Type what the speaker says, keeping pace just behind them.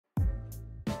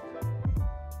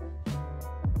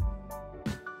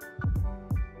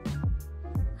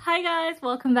Hi guys,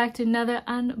 welcome back to another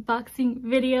unboxing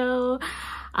video.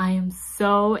 I am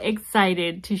so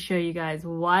excited to show you guys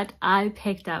what I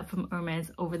picked up from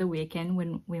Hermes over the weekend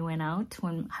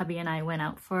when hubby and I went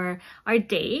out for our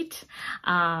date.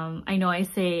 I know I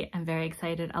say I'm very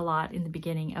excited a lot in the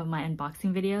beginning of my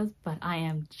unboxing videos, but I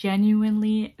am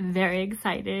genuinely very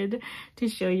excited to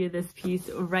show you this piece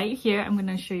right here. I'm going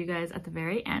to show you guys at the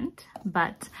very end,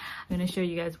 but I'm going to show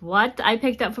you guys what I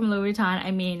picked up from Louis Vuitton.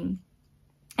 I mean,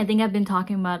 I think I've been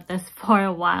talking about this for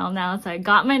a while now. So I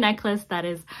got my necklace that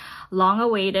is long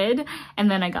awaited, and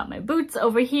then I got my boots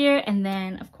over here, and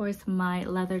then of course my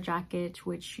leather jacket,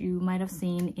 which you might have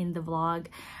seen in the vlog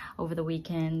over the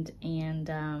weekend. And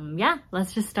yeah,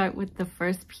 let's just start with the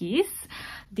first piece,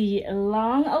 the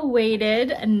long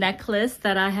awaited necklace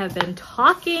that I have been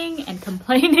talking and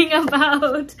complaining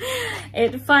about.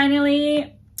 It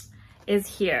finally is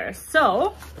here.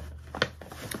 So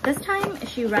this time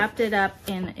she wrapped it up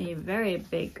in a very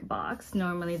big box.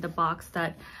 Normally the box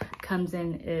that comes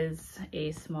in is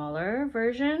a smaller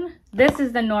version. This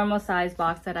is the normal size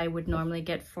box that I would normally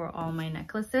get for all my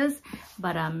necklaces,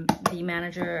 but the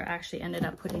manager actually ended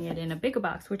up putting it in a bigger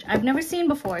box, which I've never seen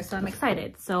before, so I'm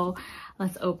excited. So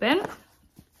let's open.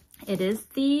 It is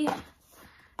the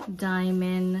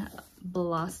diamond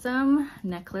blossom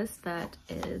necklace that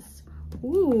is,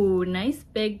 ooh, nice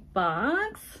big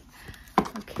box.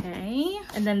 Okay,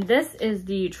 and then this is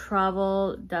the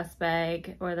travel dust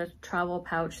bag, or the travel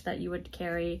pouch that you would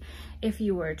carry if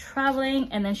you were traveling.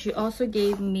 And then she also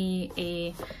gave me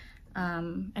a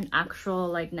an actual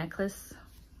like necklace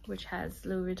which has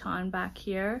Louis Vuitton back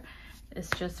here. It's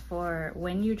just for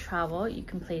when you travel, you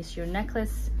can place your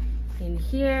necklace in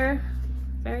here.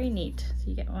 Very neat. So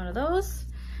you get one of those.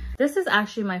 This is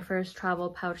actually my first travel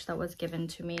pouch that was given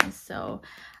to me. So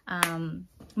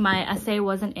my SA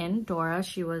wasn't in, Dora,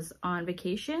 she was on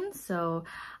vacation. So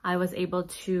I was able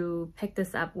to pick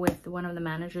this up with one of the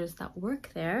managers that work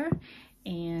there.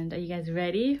 And are you guys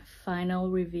ready? Final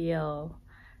reveal.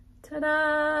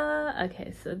 Ta-da!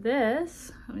 Okay, so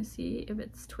this, let me see if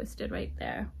it's twisted right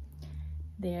there.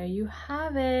 There you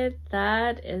have it.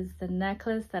 That is the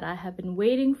necklace that I have been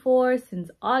waiting for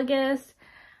since August.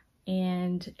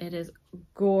 And it is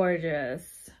gorgeous,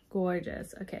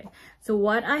 gorgeous. Okay, so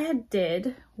what I had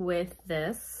did with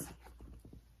this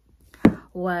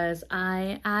was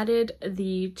I added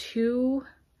the two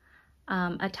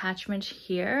attachments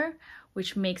here,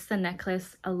 which makes the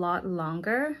necklace a lot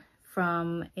longer.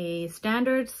 From a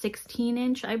standard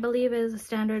 16-inch, I believe is a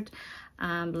standard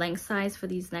length size for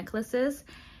these necklaces,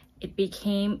 it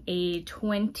became a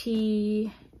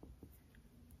 22-inch,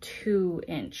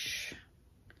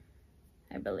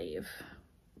 I believe.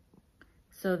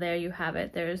 So there you have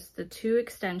it. There's the two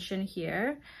extension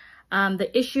here. The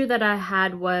issue that I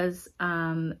had was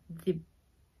the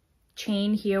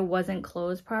chain here wasn't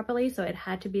closed properly, so it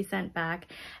had to be sent back.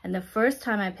 And the first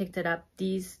time I picked it up,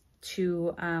 these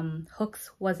two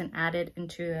hooks wasn't added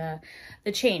into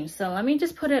the chain. So let me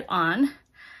just put it on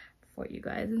for you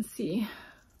guys and see.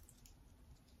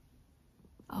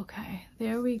 Okay,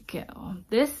 there we go.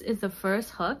 This is the first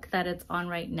hook that it's on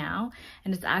right now,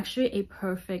 and it's actually a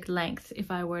perfect length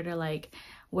if I were to like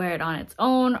wear it on its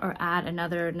own or add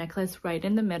another necklace right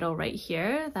in the middle right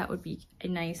here. That would be a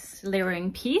nice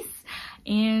layering piece.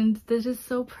 And this is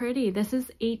so pretty. This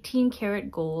is 18 karat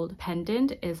gold.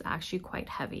 Pendant is actually quite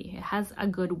heavy. It has a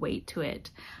good weight to it.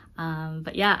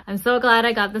 But yeah, I'm so glad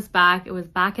I got this back. It was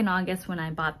back in August when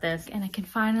I bought this, and I can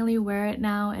finally wear it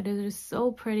now. It is just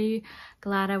so pretty.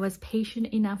 Glad I was patient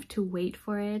enough to wait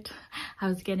for it. I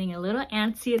was getting a little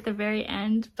antsy at the very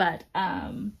end, but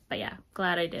yeah,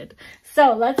 glad I did.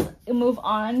 So let's move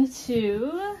on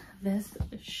to this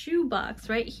shoe box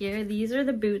right here. These are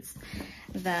the boots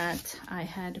that I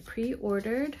had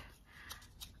pre-ordered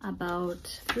about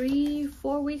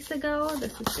 3-4 weeks ago.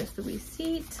 This is just the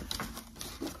receipt.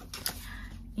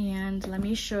 And let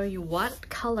me show you what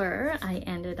color I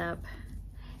ended up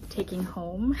taking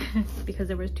home because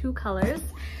there were two colors.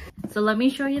 So let me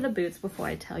show you the boots before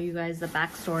I tell you guys the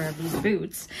backstory of these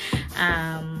boots.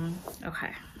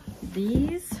 Okay,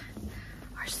 these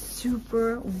are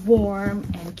super warm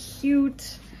and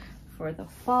cute for the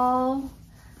fall.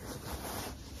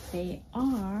 They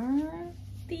are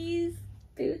these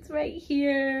boots right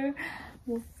here.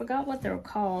 Well, forgot what they're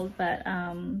called, but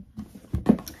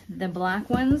the black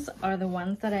ones are the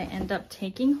ones that I end up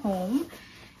taking home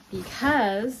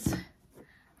because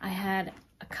I had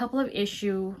a couple of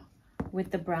issues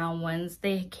with the brown ones.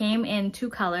 They came in two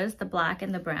colors, the black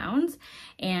and the browns.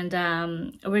 And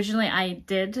originally I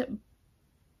did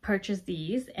purchased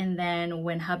these, and then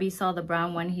when hubby saw the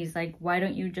brown one, he's like, why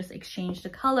don't you just exchange the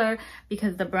color,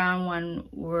 because the brown one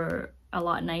were a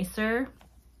lot nicer.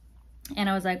 And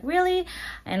I was like, really?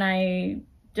 And I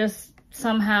just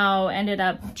somehow ended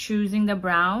up choosing the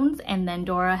browns, and then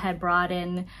Dora had brought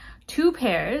in 2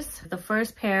 pairs. The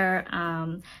first pair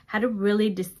had a really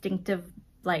distinctive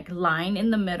like line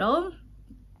in the middle.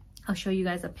 I'll show you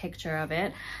guys a picture of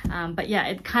it, but yeah,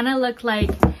 it kind of looked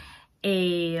like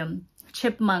a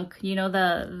chipmunk, you know,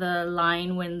 the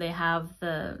line when they have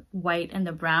the white and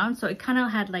the brown. So it kind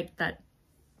of had like that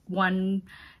one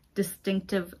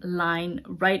distinctive line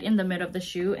right in the middle of the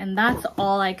shoe, and that's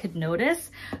all I could notice.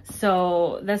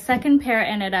 So the second pair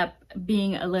ended up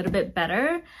being a little bit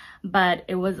better, but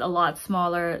it was a lot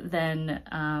smaller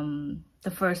than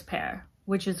the first pair,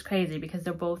 which is crazy because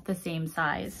they're both the same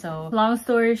size. So long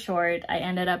story short, I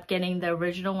ended up getting the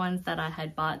original ones that I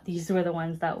had bought. These were the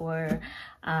ones that were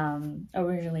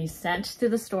originally sent to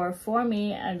the store for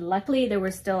me, and luckily they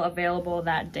were still available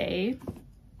that day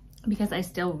because I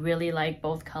still really like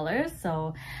both colors.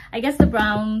 So I guess the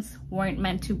browns weren't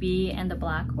meant to be and the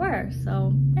black were.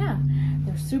 So yeah,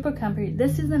 they're super comfy.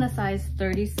 This is in a size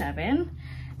 37.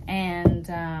 And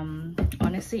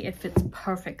honestly, it fits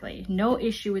perfectly. No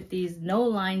issue with these, no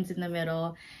lines in the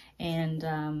middle.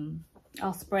 And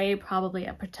I'll spray probably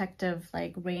a protective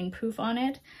like rainproof on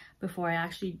it before I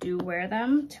actually do wear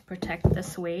them to protect the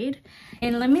suede.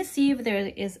 And let me see if there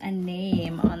is a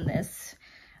name on this,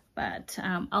 but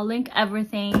I'll link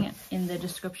everything in the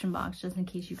description box just in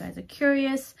case you guys are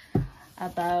curious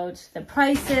about the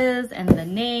prices and the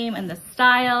name and the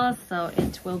style, so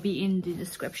it will be in the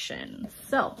description.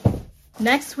 So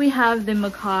next we have the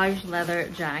Mackage leather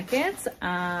jackets.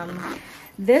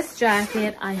 This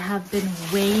jacket, I have been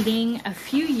waiting a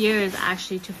few years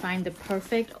actually to find the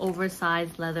perfect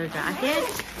oversized leather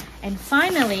jacket, and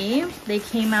finally they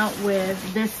came out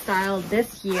with this style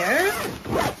this year,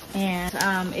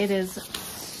 and it is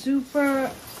super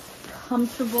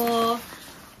comfortable,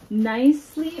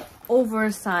 nicely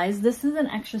oversized. This is an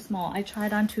extra small. I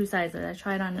tried on 2 sizes. I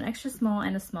tried on an extra small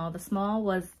and a small. The small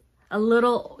was a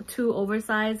little too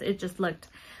oversized. It just looked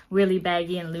really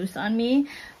baggy and loose on me.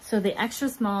 So the extra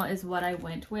small is what I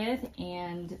went with,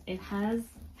 and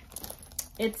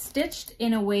it's stitched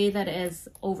in a way that is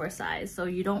oversized. So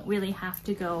you don't really have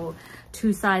to go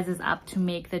 2 sizes up to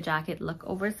make the jacket look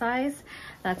oversized.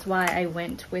 That's why I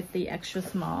went with the extra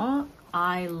small.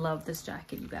 I love this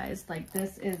jacket, you guys. Like,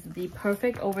 this is the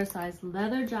perfect oversized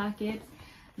leather jacket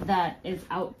that is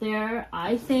out there,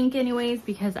 I think anyways,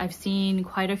 because I've seen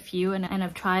quite a few and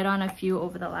I've tried on a few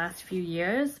over the last few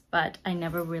years, but I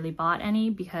never really bought any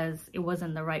because it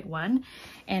wasn't the right one.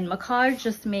 And Mackage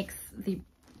just makes the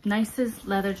nicest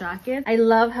leather jacket. I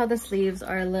love how the sleeves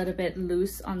are a little bit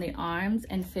loose on the arms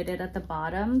and fitted at the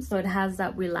bottom, so it has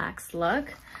that relaxed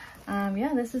look.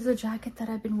 Yeah, this is a jacket that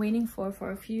I've been waiting for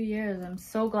a few years. I'm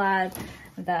so glad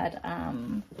that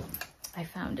I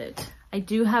found it. I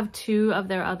do have 2 of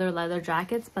their other leather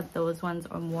jackets, but those ones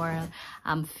are more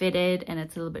fitted, and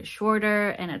it's a little bit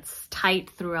shorter and it's tight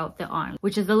throughout the arm,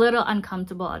 which is a little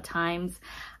uncomfortable at times.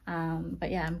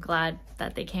 But yeah, I'm glad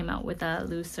that they came out with a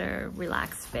looser,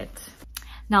 relaxed fit.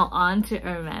 Now on to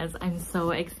Hermes. I'm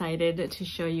so excited to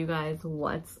show you guys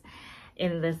what's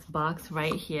in this box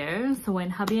right here. So when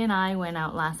hubby and I went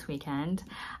out last weekend,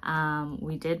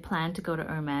 we did plan to go to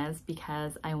Hermes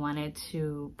because I wanted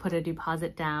to put a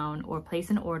deposit down or place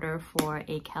an order for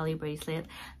a Kelly bracelet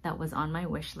that was on my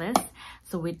wish list.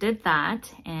 So we did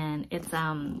that, and it's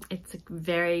a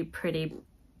very pretty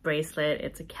bracelet.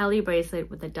 It's a Kelly bracelet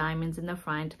with the diamonds in the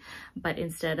front, but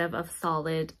instead of a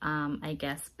solid I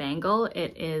guess bangle,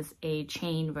 it is a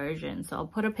chain version. So I'll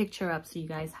put a picture up so you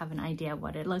guys have an idea of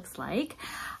what it looks like.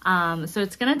 So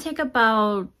it's gonna take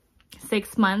about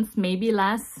 6 months, maybe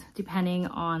less, depending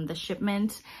on the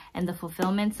shipment and the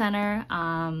fulfillment center.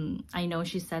 I know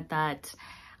she said that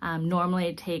normally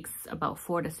it takes about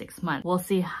 4 to 6 months. We'll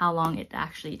see how long it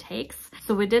actually takes.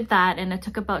 So we did that, and it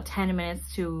took about 10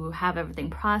 minutes to have everything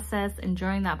processed. And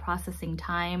during that processing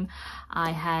time,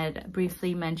 I had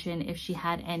briefly mentioned if she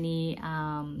had any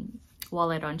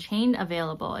wallet on chain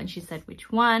available, and she said which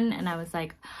one, and I was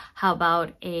like, how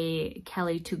about a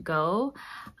Kelly to go,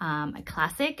 a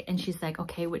classic? And she's like,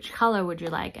 okay, which color would you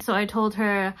like? So I told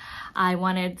her I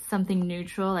wanted something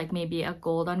neutral, like maybe a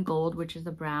gold on gold, which is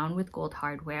a brown with gold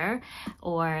hardware,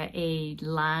 or a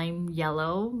lime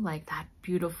yellow, like that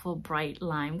beautiful bright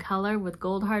lime color with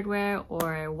gold hardware,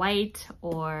 or white,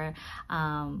 or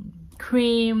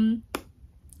cream,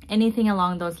 anything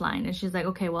along those lines. And she's like,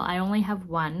 okay, well, I only have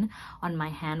one on my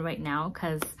hand right now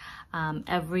because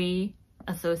every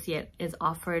associate is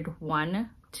offered one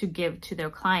to give to their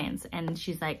clients. And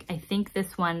she's like, I think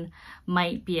this one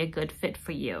might be a good fit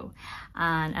for you.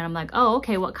 And I'm like, oh,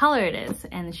 okay, what color it is?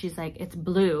 And she's like, it's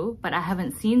blue, but I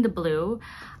haven't seen the blue.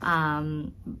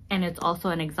 And it's also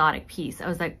an exotic piece. I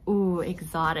was like, ooh,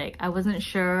 exotic. I wasn't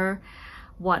sure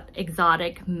what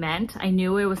exotic meant. I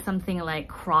knew it was something like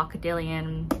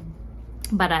crocodilian,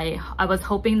 but I was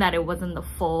hoping that it wasn't the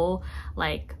full,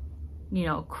 like, you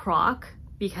know, croc,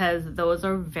 because those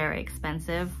are very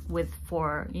expensive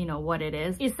for, you know, what it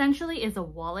is. Essentially is a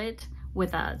wallet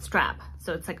with a strap.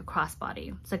 So it's like a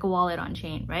crossbody. It's like a wallet on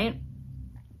chain, right?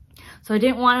 So I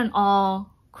didn't want an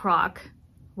all croc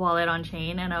wallet on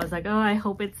chain, and I was like, oh, I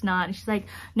hope it's not. And she's like,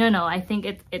 no, I think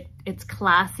it's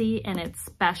classy and it's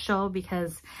special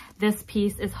because this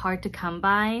piece is hard to come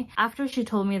by. After she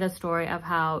told me the story of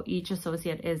how each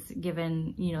associate is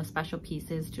given, you know, special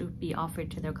pieces to be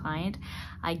offered to their client,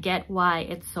 I get why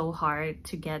it's so hard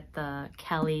to get the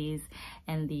Kellys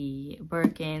and the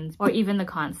Birkins or even the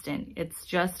Constant. It's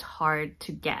just hard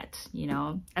to get, you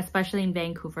know, especially in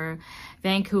Vancouver.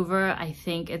 Vancouver, I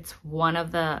think it's one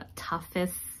of the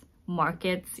toughest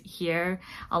markets here,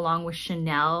 along with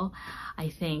Chanel. I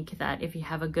think that if you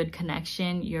have a good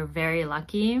connection, you're very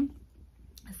lucky.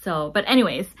 So, but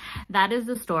anyways, that is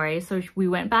the story. So we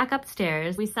went back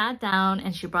upstairs, we sat down,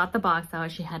 and she brought the box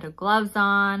out. She had her gloves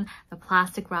on, the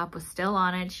plastic wrap was still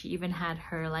on it. She even had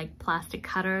her like plastic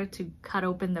cutter to cut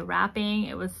open the wrapping.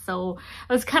 It was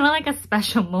kind of like a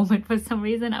special moment for some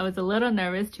reason. I was a little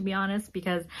nervous, to be honest,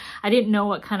 because I didn't know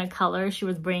what kind of color she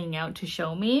was bringing out to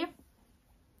show me.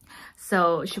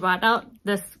 So she brought out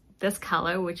this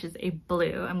color, which is a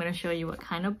blue. I'm going to show you what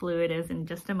kind of blue it is in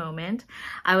just a moment.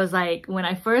 I was like, when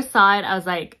I first saw it, I was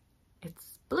like, it's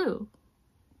blue.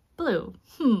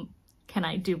 Can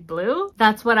I do blue?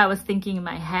 That's what I was thinking in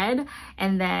my head.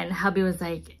 And then hubby was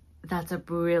like, that's a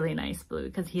really nice blue,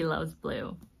 because he loves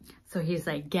blue. So he's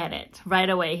like, get it right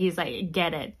away. He's like,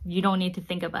 get it. You don't need to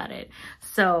think about it.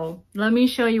 So let me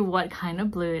show you what kind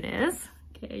of blue it is.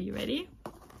 Okay, are you ready?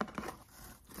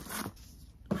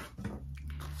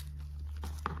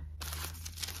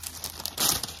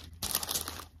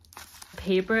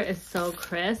 Paper is so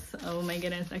crisp. Oh my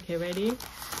goodness. Okay, ready?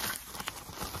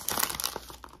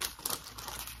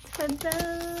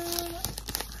 Ta-da!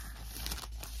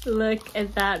 Look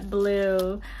at that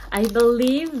blue. I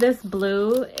believe this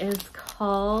blue is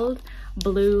called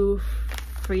Blue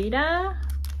Frida.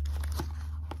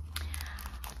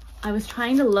 I was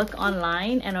trying to look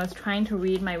online and I was trying to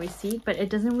read my receipt, but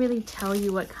it doesn't really tell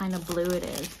you what kind of blue it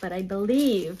is. But I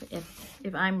believe,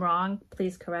 if I'm wrong,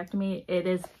 please correct me, it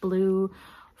is Blue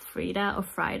Frida or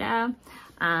Frida.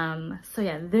 So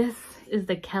yeah, this is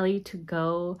the Kelly to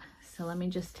go. So let me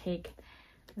just take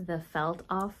the felt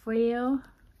off for you.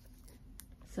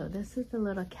 So this is the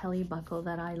little Kelly buckle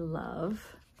that I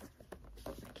love.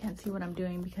 I can't see what I'm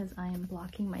doing because I am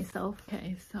blocking myself.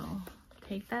 Okay, so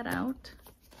take that out.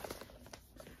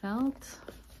 Felt,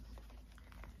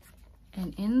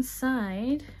 and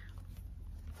inside,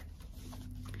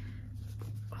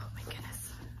 oh my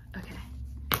goodness, okay,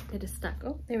 it is stuck.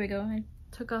 Oh, there we go. I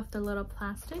took off the little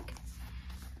plastic.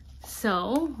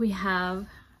 So we have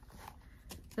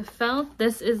the felt.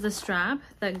 This is the strap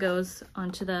that goes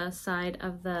onto the side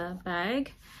of the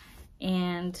bag,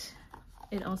 and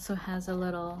it also has a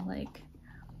little like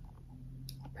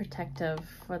protective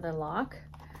for the lock.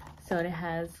 So it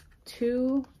has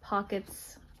 2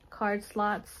 pockets, card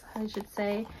slots, I should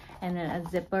say, and then a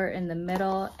zipper in the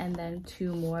middle, and then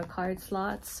 2 more card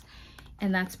slots,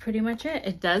 and that's pretty much it.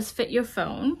 It does fit your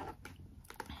phone.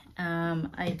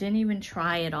 I didn't even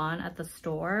try it on at the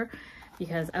store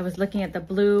because I was looking at the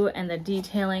blue, and the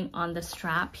detailing on the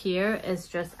strap here is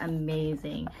just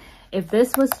amazing. If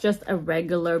this was just a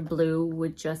regular blue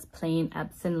with just plain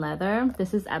Epsom leather,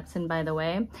 this is Epsom by the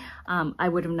way, I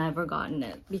would have never gotten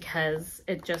it because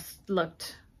it just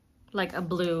looked like a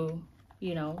blue,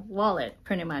 you know, wallet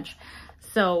pretty much.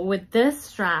 So with this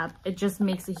strap, it just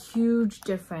makes a huge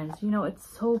difference. You know, it's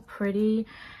so pretty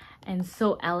and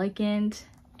so elegant,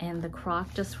 and the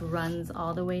croc just runs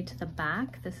all the way to the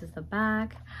back. This is the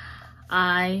back.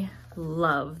 I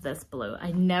love this blue.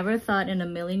 I never thought in a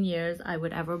million years I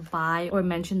would ever buy or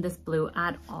mention this blue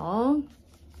at all,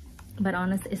 but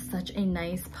honestly, it's such a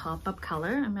nice pop-up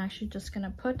color. I'm actually just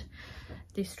gonna put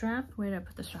the strap, where did I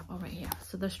put the strap? Oh, right here.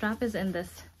 So the strap is in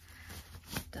this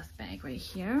dust bag right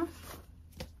here.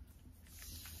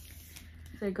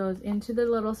 So it goes into the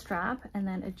little strap, and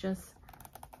then it just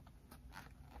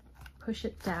push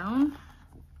it down.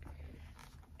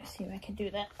 Let's see if I can do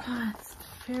that. Oh, it's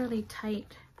fairly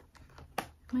tight.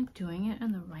 Am I doing it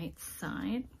on the right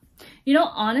side? You know,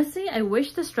 honestly, I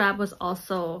wish the strap was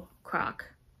also croc.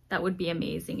 that would be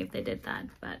amazing if they did that,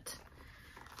 but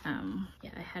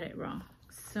yeah, I had it wrong.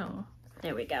 So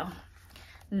there we go.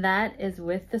 That is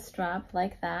with the strap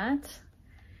like that.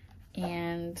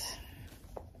 And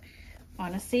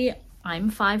honestly,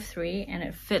 I'm 5'3" and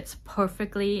it fits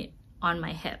perfectly on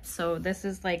my hips. So this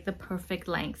is like the perfect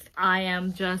length. I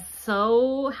am just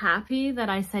so happy that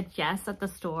I said yes at the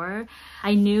store.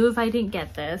 I knew if I didn't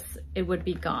get this, it would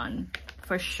be gone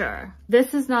for sure.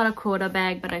 This is not a quota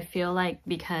bag, but I feel like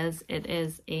because it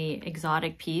is a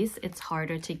exotic piece, it's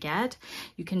harder to get.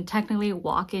 You can technically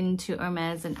walk into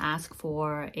Hermes and ask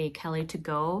for a Kelly to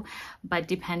go, but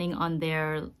depending on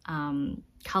their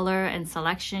color and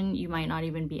selection, you might not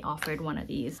even be offered one of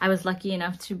these. I was lucky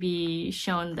enough to be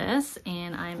shown this,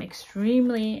 and I'm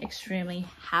extremely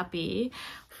happy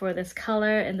for this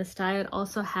color and the style. It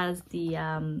also has the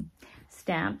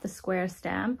stamp, the square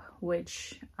stamp,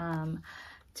 which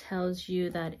tells you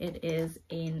that it is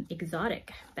an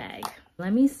exotic bag.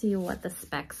 Let me see what the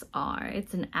specs are.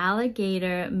 It's an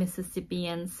alligator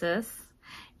Mississippiensis.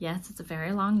 Yes, it's a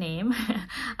very long name.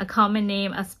 A common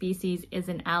name of species is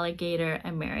an alligator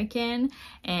American,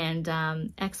 and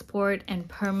export and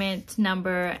permit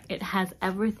number, it has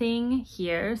everything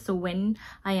here. So when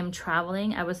I am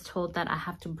traveling, I was told that I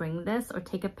have to bring this or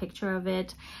take a picture of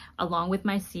it along with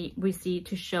my receipt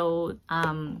to show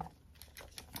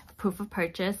proof of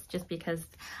purchase, just because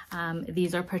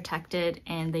these are protected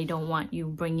and they don't want you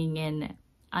bringing in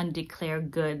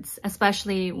undeclared goods,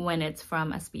 especially when it's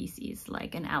from a species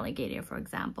like an alligator, for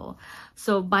example.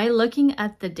 So by looking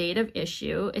at the date of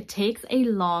issue, it takes a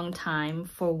long time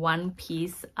for one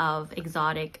piece of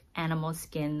exotic animal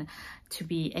skin to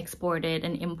be exported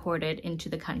and imported into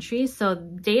the country. So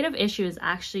date of issue is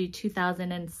actually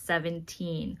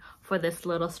 2017 for this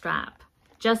little strap.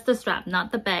 Just the strap,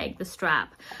 not the bag, the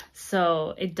strap.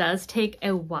 So it does take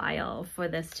a while for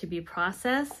this to be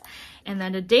processed. And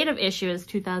then the date of issue is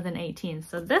 2018.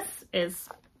 So this is,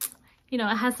 you know,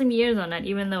 it has some years on it,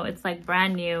 even though it's like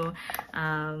brand new.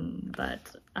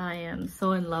 But I am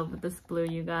so in love with this blue,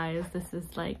 you guys. This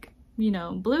is like, you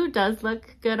know, blue does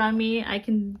look good on me. I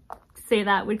can say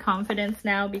that with confidence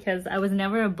now because I was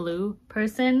never a blue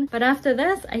person, but after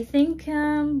this I think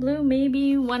blue may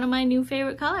be one of my new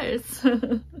favorite colors.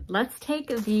 Let's take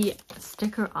the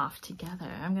sticker off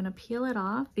together. I'm gonna peel it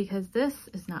off because this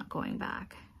is not going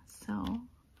back. So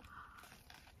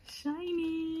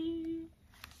shiny.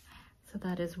 So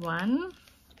that is one,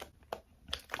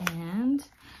 and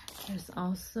there's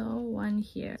also one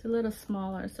here. It's a little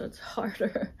smaller, so it's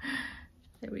harder.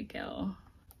 There we go.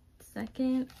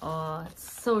 Second. Oh, it's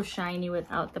so shiny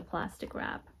without the plastic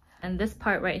wrap. And this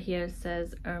part right here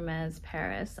says Hermes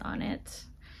Paris on it,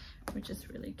 which is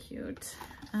really cute.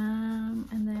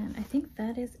 And then I think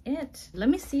that is it. Let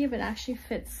me see if it actually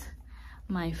fits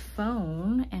my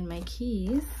phone and my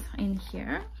keys in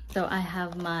here. So I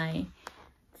have my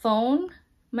phone,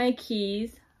 my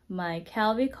keys, my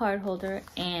Calvi card holder,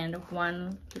 and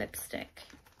one lipstick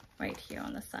right here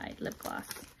on the side, lip gloss.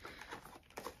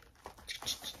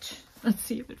 Let's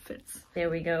see if it fits. There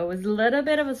we go. It was a little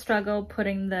bit of a struggle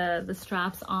putting the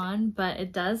straps on, but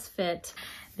it does fit.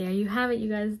 There you have it, you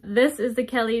guys. This is the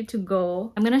Kelly to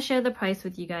go. I'm gonna share the price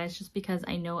with you guys just because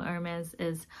I know Hermes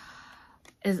is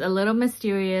a little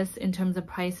mysterious in terms of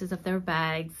prices of their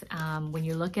bags. When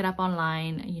you look it up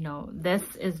online, you know,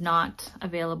 this is not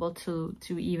available to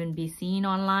even be seen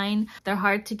online. They're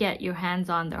hard to get your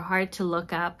hands on. They're hard to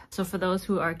look up. So for those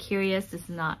who are curious, this is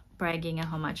not bragging at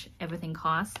how much everything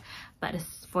costs, but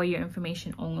it's for your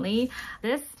information only.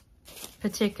 This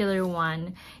particular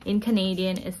one in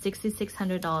Canadian is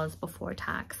 $6,600 before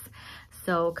tax.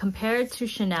 So compared to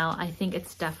Chanel, I think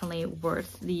it's definitely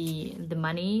worth the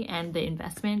money and the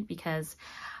investment, because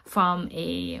from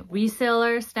a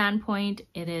reseller standpoint,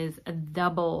 it is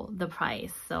double the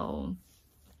price. So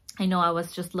I know I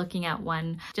was just looking at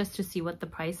one just to see what the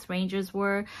price ranges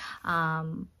were.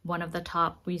 One of the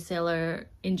top reseller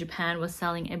in Japan was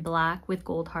selling a black with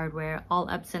gold hardware, all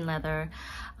Epson leather,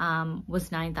 was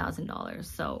 $9,000.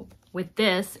 So with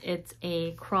this, it's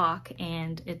a croc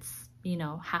and it's, you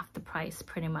know, half the price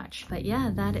pretty much. But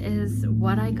yeah, that is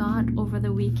what I got over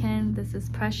the weekend. This is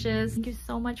Precious. Thank you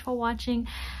so much for watching.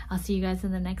 I'll see you guys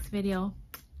in the next video.